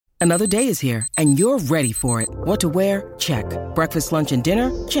Another day is here, and you're ready for it. What to wear? Check. Breakfast, lunch, and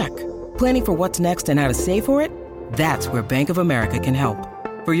dinner? Check. Planning for what's next and how to save for it? That's where Bank of America can help.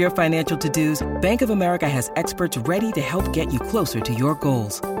 For your financial to-dos, Bank of America has experts ready to help get you closer to your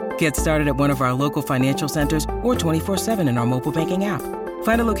goals. Get started at one of our local financial centers or 24/7 in our mobile banking app.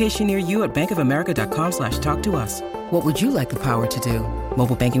 Find a location near you at bankofamerica.com/talktous. What would you like the power to do?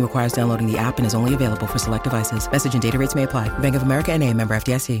 Mobile banking requires downloading the app and is only available for select devices. Message and data rates may apply. Bank of America N.A., member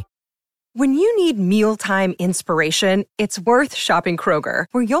FDIC. When you need mealtime inspiration, it's worth shopping Kroger,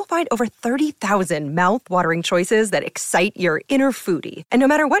 where you'll find over 30,000 mouth-watering choices that excite your inner foodie. And no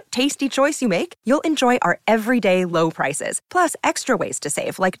matter what tasty choice you make, you'll enjoy our everyday low prices, plus extra ways to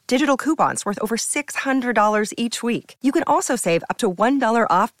save, like digital coupons worth over $600 each week. You can also save up to $1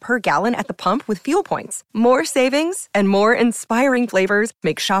 off per gallon at the pump with fuel points. More savings and more inspiring flavors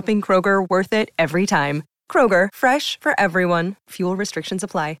make shopping Kroger worth it every time. Kroger, fresh for everyone. Fuel restrictions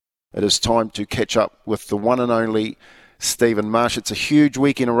apply. It is time to catch up with the one and only Stephen Marsh. It's a huge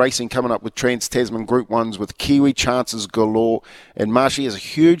weekend of racing coming up with Trans-Tasman Group 1s with Kiwi chances galore. And Marshy has a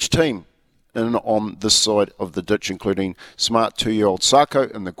huge team in on this side of the ditch, including smart 2-year-old Sako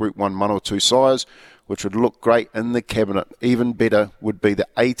and the Group 1 Manawatu sires, which would look great in the cabinet. Even better would be the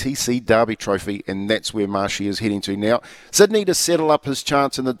ATC Derby Trophy, and that's where Marshy is heading to now. Sydney to settle up his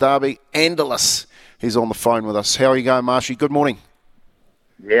chance in the Derby. Andalus, he's on the phone with us. How are you going, Marshy? Good morning.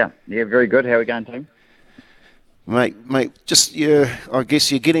 Yeah, very good. How are we going, team? Mate, just I guess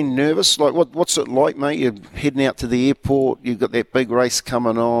you're getting nervous. Like, what's it like, mate? You're heading out to the airport. You've got that big race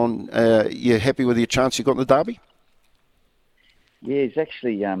coming on. You're happy with your chance you got in the Derby? Yeah, he's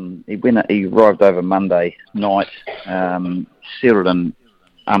actually he arrived over Monday night, settled in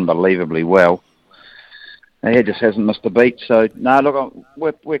unbelievably well. He just hasn't missed a beat. So no,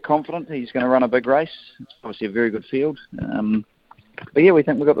 look, we're confident he's going to run a big race. It's obviously a very good field. But yeah, we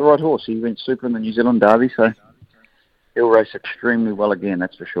think we've got the right horse. He went super in the New Zealand Derby, so he'll race extremely well again,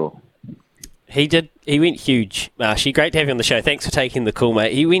 that's for sure. He did. He went huge, Marshy. Great to have you on the show. Thanks for taking the call,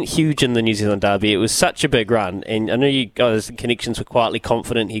 mate. He went huge in the New Zealand Derby. It was such a big run, and I know you guys' connections were quietly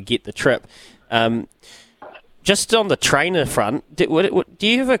confident he'd get the trip. Just on the trainer front, do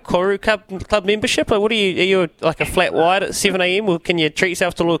you have a Koru Club membership? Or are you like a flat white at 7 a.m? Or can you treat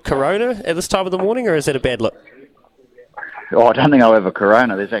yourself to a little Corona at this time of the morning, or is that a bad look? Oh, I don't think I'll have a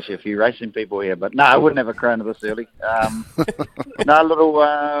Corona. There's actually a few racing people here, but no, I wouldn't have a Corona this early. No, little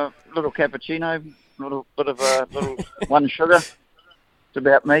cappuccino, little one sugar. It's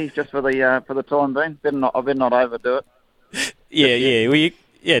about me, just for the time being. I better not overdo it. Yeah. Well,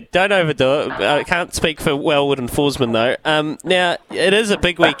 don't overdo it. I can't speak for Wellwood and Forsman, though. Now, it is a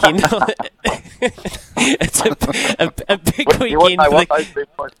big weekend. It's a big weekend. You want to know what those big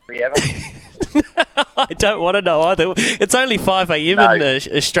points we have? I don't want to know either. It's only 5 a.m. in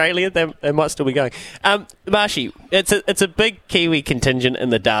Australia. They might still be going. Marshy, it's a big Kiwi contingent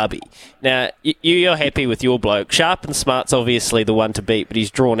in the Derby. Now, you're happy with your bloke. Sharp and Smart's obviously the one to beat, but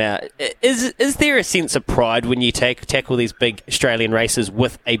he's drawn out. Is there a sense of pride when you tackle these big Australian races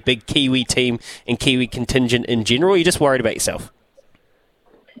with a big Kiwi team and Kiwi contingent in general? Or are you just worried about yourself?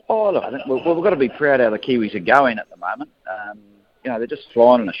 Oh, look, I think we've got to be proud how the Kiwis are going at the moment. They're just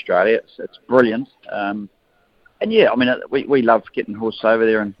flying in Australia. It's brilliant. And yeah, I mean, we love getting horses over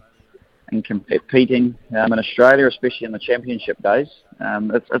there and competing in Australia, especially in the championship days.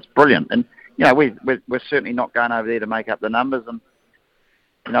 It's brilliant. And, we're certainly not going over there to make up the numbers. And,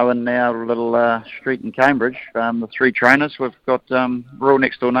 in our little street in Cambridge, the three trainers, we've got we're all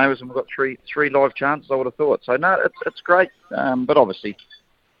next door neighbours, and we've got three live chances, I would have thought. So, no, it's great. But obviously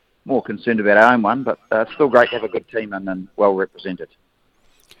more concerned about our own one, but still great to have a good team and well represented.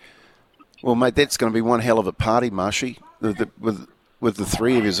 Well, mate, that's going to be one hell of a party, Marshy, with the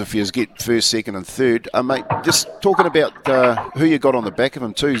three of you, if you get first, second and third. Mate, just talking about who you got on the back of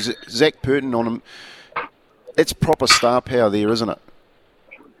him too, Zach Purton on him, it's proper star power there, isn't it?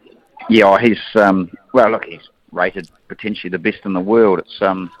 Yeah, he's, he's rated potentially the best in the world. It's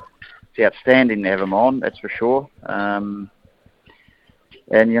outstanding to have him on, that's for sure.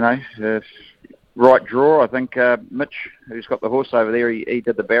 And, right draw, I think Mitch, who's got the horse over there, he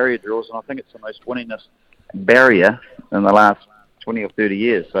did the barrier draws, and I think it's the most winningest barrier in the last 20 or 30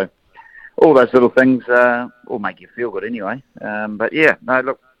 years. So all those little things will make you feel good anyway. But, yeah, no,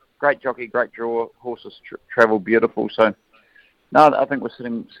 look, great jockey, great draw, horses travel beautiful. So, no, I think we're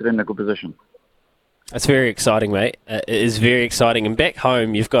sitting in a good position. That's very exciting, mate. It is very exciting. And back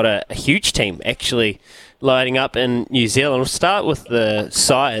home, you've got a huge team actually lining up in New Zealand. We'll start with the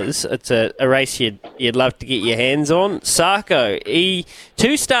sires. It's a race you'd love to get your hands on. Sarko,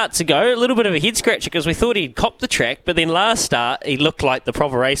 2 starts ago, a little bit of a head scratcher because we thought he'd copped the track, but then last start he looked like the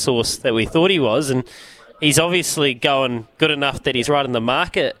proper racehorse that we thought he was, and he's obviously going good enough that he's right in the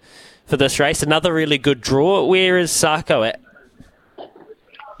market for this race. Another really good draw. Where is Sarko at?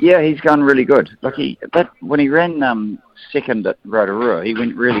 Yeah, he's going really good. Like when he ran second at Rotorua, he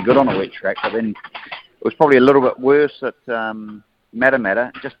went really good on a wet track, but then it was probably a little bit worse at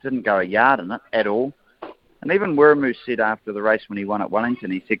Matamata. Just didn't go a yard in it at all. And even Wiramu said after the race when he won at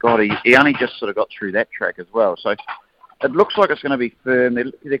Wellington, he said, God, he only just sort of got through that track as well. So it looks like it's going to be firm.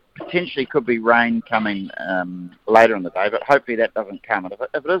 There potentially could be rain coming later in the day, but hopefully that doesn't come. And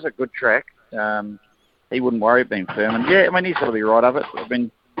if it is a good track, he wouldn't worry about being firm. And yeah, I mean, he's got to be right of it. I mean,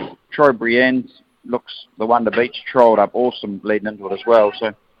 Troy Brienne looks the one to beat. She trolled up awesome leading into it as well.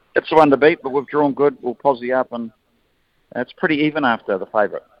 So it's the one to beat, but we've drawn good. We'll posse up, and it's pretty even after the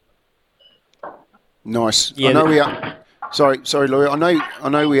favourite. Nice. Yeah, I know we are. Sorry, Louis. I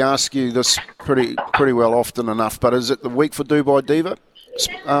know we ask you this pretty well often enough, but is it the week for Dubai Diva,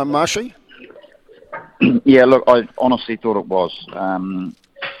 Marshy? Yeah, look, I honestly thought it was.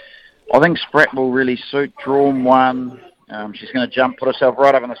 I think Spratt will really suit. Drawn one. She's going to jump, put herself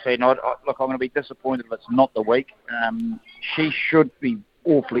right up on the feet. And look, I'm going to be disappointed if it's not the week. She should be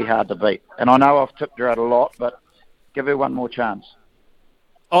awfully hard to beat. And I know I've tipped her out a lot, but give her one more chance.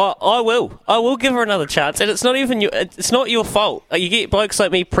 I will give her another chance, and it's not even it's not your fault. You get blokes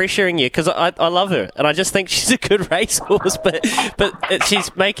like me pressuring you because I love her, and I just think she's a good racehorse, but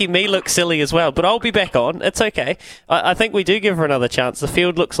she's making me look silly as well. But I'll be back on. It's okay. I think we do give her another chance. The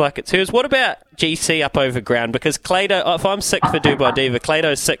field looks like it's hers. What about GC up over ground? Because Clado, if I'm sick for Dubai Diva,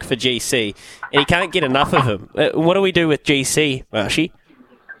 Clado's sick for GC, and he can't get enough of him. What do we do with GC, Marshy?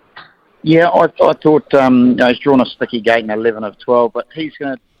 Yeah, I thought he's drawn a sticky gate in 11 of 12, but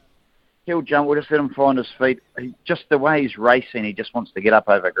he'll jump. We'll just let him find his feet. Just the way he's racing, he just wants to get up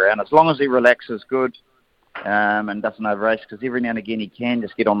over ground. As long as he relaxes good and doesn't over-race, because every now and again he can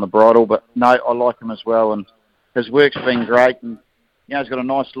just get on the bridle. But no, I like him as well, and his work's been great. And he's got a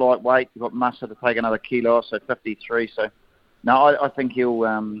nice light weight. He's got muscle to take another kilo, so 53. So no, I think he'll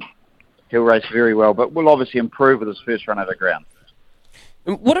race very well, but we'll obviously improve with his first run over ground.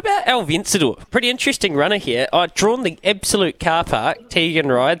 What about El Vencedor? Pretty interesting runner here. I've drawn the absolute car park.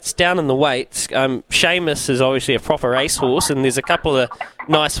 Tegan rides down in the weights. Seamus is obviously a proper racehorse, and there's a couple of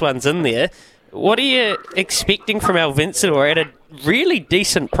nice ones in there. What are you expecting from El Vencedor at a really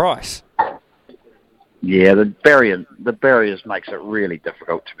decent price? Yeah, the barriers makes it really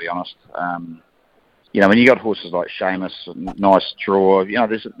difficult, to be honest. When you got horses like Seamus, nice draw.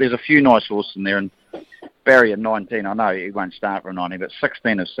 There's a few nice horses in there, and barrier 19, I know he won't start from 90, but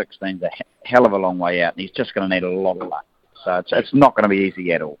 16 of 16 is a hell of a long way out, and he's just going to need a lot of luck. So it's not going to be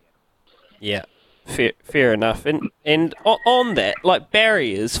easy at all. Yeah, fair enough. And on that, like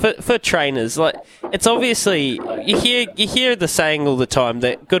barriers for trainers, like it's obviously you hear the saying all the time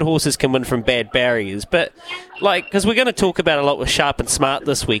that good horses can win from bad barriers, but like because we're going to talk about a lot with Sharp and Smart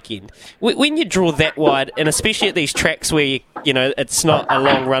this weekend. When you draw that wide, and especially at these tracks where it's not a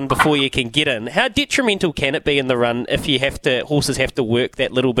long run before you can get in, how detrimental can it be in the run if horses have to work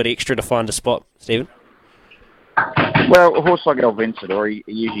that little bit extra to find a spot, Stephen? Well, a horse like El Vencedor, he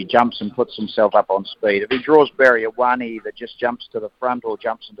usually jumps and puts himself up on speed. If he draws barrier 1, he either just jumps to the front or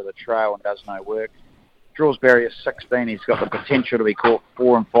jumps into the trail and does no work. Draws barrier 16, he's got the potential to be caught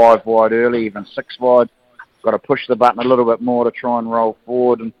 4 and 5 wide early, even 6 wide. Got to push the button a little bit more to try and roll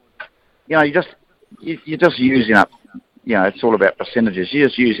forward. And, you're just using up, it's all about percentages. You're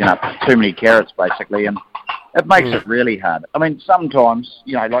just using up too many carrots, basically, and it makes it really hard. I mean, sometimes,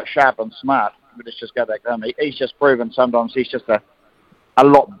 like Sharp and Smart, let's just go back to him. He's just proven sometimes he's just a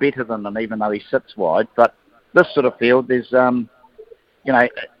lot better than them, even though he sits wide. But this sort of field, there's, I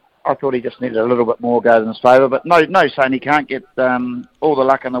thought he just needed a little bit more goes in his favour. But no saying he can't get all the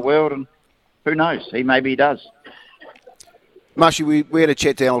luck in the world, and who knows? Maybe he does. Marshy, we had a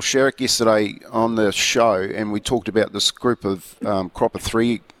chat to Al Sherrick yesterday on the show, and we talked about this group of crop of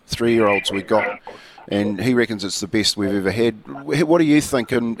three-year-olds we got. And he reckons it's the best we've ever had. What do you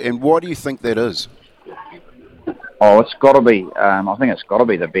think, and why do you think that is? Oh, it's got to be. I think it's got to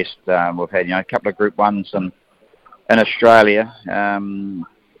be the best we've had. A couple of Group 1s in Australia. The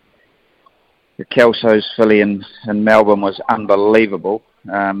Kelso's filly in Melbourne was unbelievable.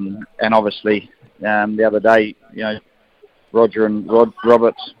 And obviously, the other day, Roger and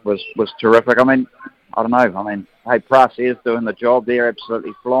Roberts was terrific. I mean, I don't know. I mean, hey, Praser's doing the job. They're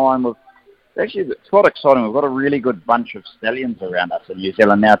absolutely flying. actually, it's quite exciting. We've got a really good bunch of stallions around us in New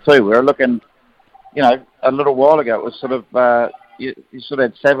Zealand now too. We're looking, a little while ago it was sort of, you sort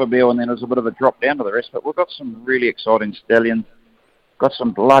of had Savabeel and then there was a bit of a drop down to the rest, but we've got some really exciting stallions. Got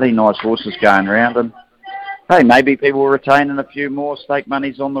some bloody nice horses going around, and hey, maybe people will retain in a few more. Stake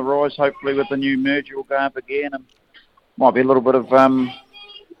money's on the rise, hopefully with the new merger will go up again, and might be a little bit of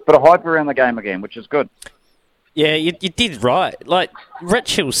hype around the game again, which is good. Yeah, you did right. Like,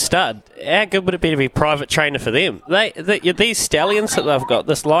 Rich Hill Stud, how good would it be to be a private trainer for them? These stallions that they've got,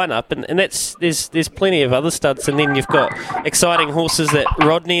 this lineup, and there's plenty of other studs, and then you've got exciting horses that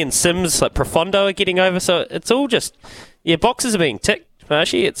Rodney and Sims, like Profondo, are getting over, so it's all just, boxes are being ticked,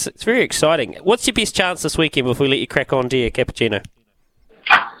 Marshy. It's very exciting. What's your best chance this weekend before we let you crack on to your cappuccino?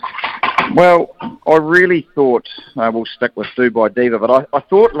 Well, I really thought we'll stick with Dubai Diva, but I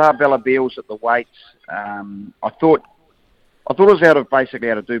thought La Bella Beals at the weights. I thought it was out of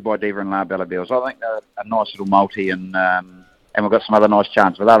Dubai Diva and La Bella Beals. I think they're a nice little multi, and we've got some other nice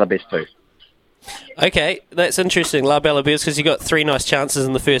chances, but they're the best two. Okay, that's interesting, La Bella Beals, because you got 3 nice chances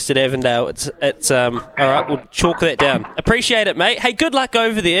in the first at Avondale. It's all right. We'll chalk that down. Appreciate it, mate. Hey, good luck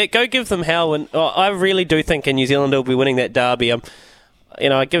over there. Go give them hell, and I really do think New Zealand will be winning that derby.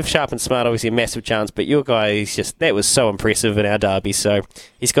 I give Sharp and Smart obviously a massive chance, but your guy, that was so impressive in our derby, so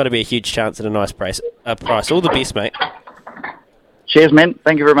he's got to be a huge chance at a nice price. All the best, mate. Cheers, man.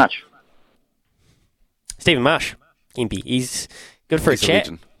 Thank you very much. Stephen Marsh, Kempy. He's good for a chat.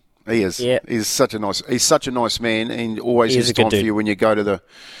 Legend. He is. Yeah. He's such a nice man, and always has time for you when you go to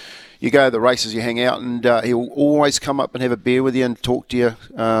the races, you hang out, and he'll always come up and have a beer with you and talk to you.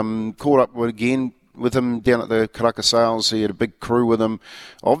 Caught up with him down at the Karaka Sales. He had a big crew with him.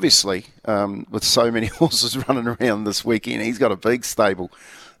 Obviously, with so many horses running around this weekend, he's got a big stable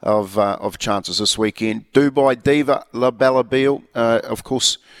of chances this weekend. Dubai Diva, La Bella Beal, of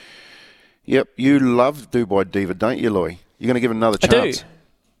course. Yep, you love Dubai Diva, don't you, Louis? You're going to give it another chance.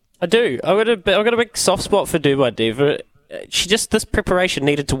 I do. I've got a big soft spot for Dubai Diva. This preparation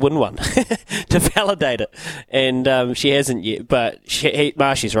needed to win one to validate it, and she hasn't yet, but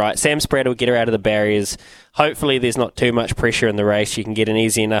Marshy's right. Sam Spratt will get her out of the barriers. Hopefully there's not too much pressure in the race. She can get an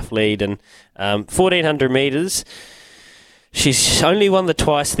easy enough lead, and 1,400 metres, she's only won the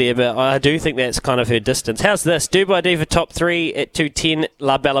twice there, but I do think that's kind of her distance. How's this? Dubai Diva top 3 at 210,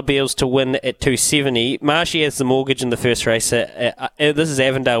 La Bella Beals to win at 270. Marshy has the mortgage in the first race. This is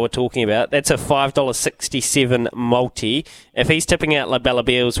Avondale we're talking about. That's a $5.67 multi. If he's tipping out La Bella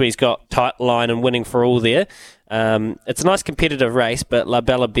Beals where he's got tight line and winning for all there, it's a nice competitive race, but La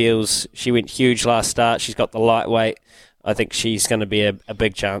Bella Beals, she went huge last start. She's got the lightweight. I think she's going to be a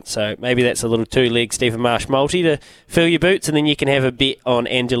big chance. So maybe that's a little 2-leg Stephen Marsh multi to fill your boots, and then you can have a bet on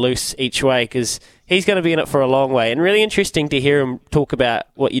Andalus each way, because he's going to be in it for a long way. And really interesting to hear him talk about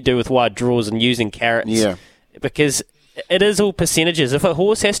what you do with wide draws and using carrots. Yeah. Because it is all percentages. If a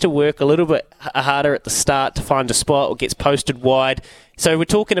horse has to work a little bit harder at the start to find a spot or gets posted wide. So we're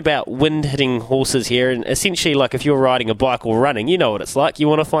talking about wind-hitting horses here, and essentially, like if you're riding a bike or running, you know what it's like. You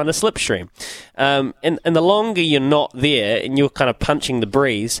want to find a slipstream. And the longer you're not there and you're kind of punching the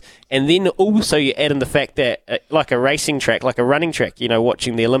breeze, and then also you add in the fact that, like a racing track, like a running track,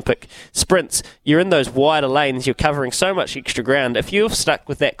 watching the Olympic sprints, you're in those wider lanes, you're covering so much extra ground. If you're stuck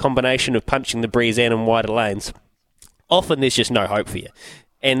with that combination of punching the breeze and in wider lanes, often there's just no hope for you.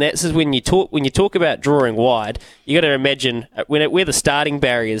 And that's when you talk about drawing wide, you got to imagine where the starting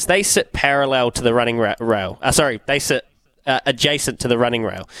barriers, they sit parallel to the running rail. They sit adjacent to the running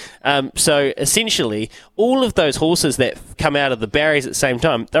rail. So essentially, all of those horses that come out of the barriers at the same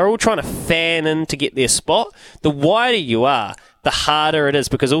time, they're all trying to fan in to get their spot. The wider you are, the harder it is,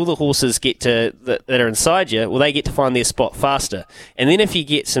 because all the horses that are inside you, well, they get to find their spot faster. And then if you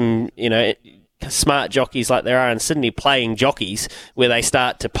get some, smart jockeys like there are in Sydney playing jockeys where they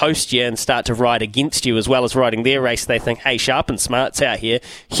start to post you and start to ride against you as well as riding their race, they think, hey, Sharp and Smart's out here,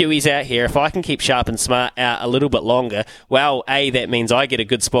 Huey's out here, if I can keep Sharp and Smart out a little bit longer, well, A, that means I get a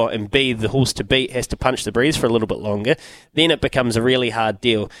good spot, and B, the horse to beat has to punch the breeze for a little bit longer. Then it becomes a really hard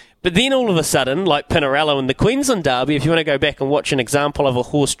deal. But then all of a sudden, like Pinarello in the Queensland Derby, if you want to go back and watch an example of a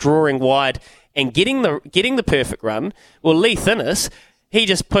horse drawing wide and getting the perfect run, well, Lee Thinnis, he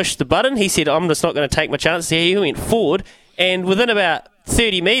just pushed the button. He said, I'm just not going to take my chances here. He went forward, and within about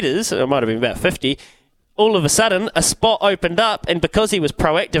 30 metres, or it might have been about 50, all of a sudden, a spot opened up, and because he was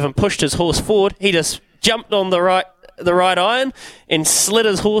proactive and pushed his horse forward, he just jumped on the right iron and slid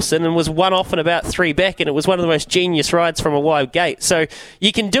his horse in and was one off and about 3 back, and it was one of the most genius rides from a wide gate. So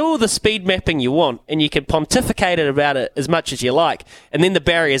you can do all the speed mapping you want, and you can pontificate about it as much as you like, and then the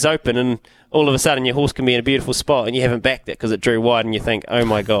barrier's open, and all of a sudden your horse can be in a beautiful spot and you haven't backed it because it drew wide and you think, oh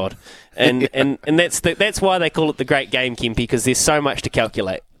my God. And that's why they call it the great game, Kempy, because there's so much to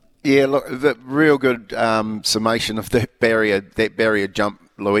calculate. Yeah, look, the real good summation of that barrier jump,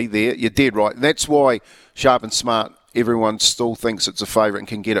 Louis, there. You did right. That's why Sharp and Smart, everyone still thinks it's a favourite and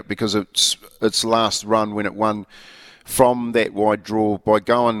can get it because its last run when it won from that wide draw by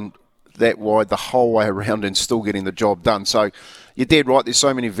going that wide the whole way around and still getting the job done. So you're dead right. There's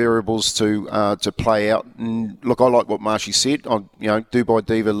so many variables to play out. And look, I like what Marshy said. Dubai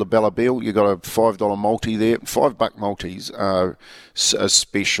Diva, La Bella Belle. You got a $5 multi there. $5 multis are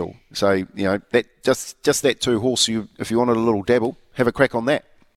special. So that just that 2 horse. If you wanted a little dabble, have a crack on that.